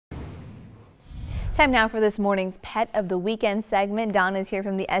Time now for this morning's Pet of the Weekend segment. Dawn is here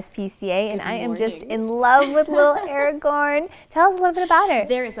from the SPCA, and I am just in love with little Aragorn. Tell us a little bit about her.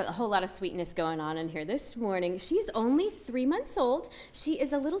 There is a whole lot of sweetness going on in here this morning. She's only 3 months old. She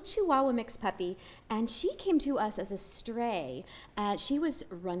is a little chihuahua mixed puppy, and she came to us as a stray. She was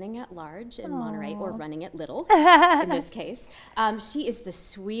running at large in Monterey, or running at little in this case. She is the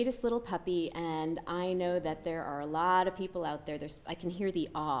sweetest little puppy, and I know that there are a lot of people out there. I can hear the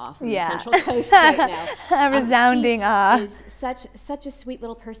awe from the Central Coast right now. A resounding awe. She is such a sweet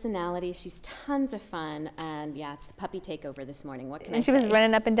little personality. She's tons of fun, and yeah, it's the puppy takeover this morning. What can I say? She was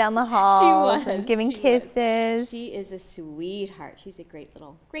running up and down the hall, giving kisses. She is a sweetheart. She's a great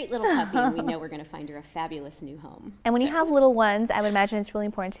little puppy, and we know we're going to find her a fabulous new home. And when you have little ones, I would imagine it's really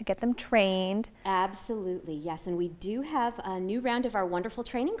important to get them trained. Absolutely, yes. And we do have a new round of our wonderful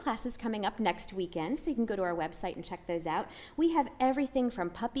training classes coming up next weekend, so you can go to our website and check those out. We have everything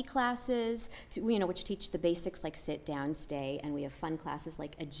from puppy classes to, which teach the basics like sit, down, stay, and we have fun classes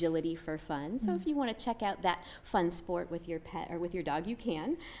like agility for fun. So if you want to check out that fun sport with your pet or with your dog, you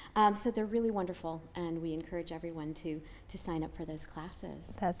can. So they're really wonderful, and we encourage everyone to sign up for those classes.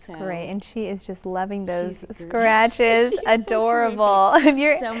 That's great, and she is just loving those scratches. Adorable.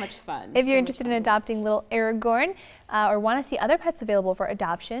 So much fun. If you're interested in adopting little Aragorn or want to see other pets available for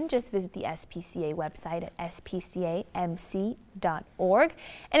adoption, just visit the SPCA website at spcamc.org.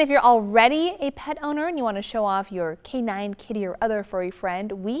 And if you're already a pet owner and you want to show off your canine, kitty, or other furry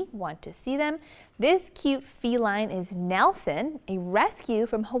friend, we want to see them. This cute feline is Nelson, a rescue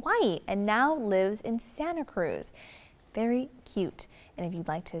from Hawaii, and now lives in Santa Cruz. Very cute. And if you'd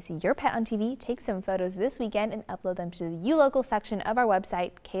like to see your pet on TV, take some photos this weekend and upload them to the U Local section of our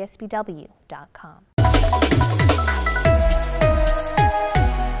website, ksbw.com.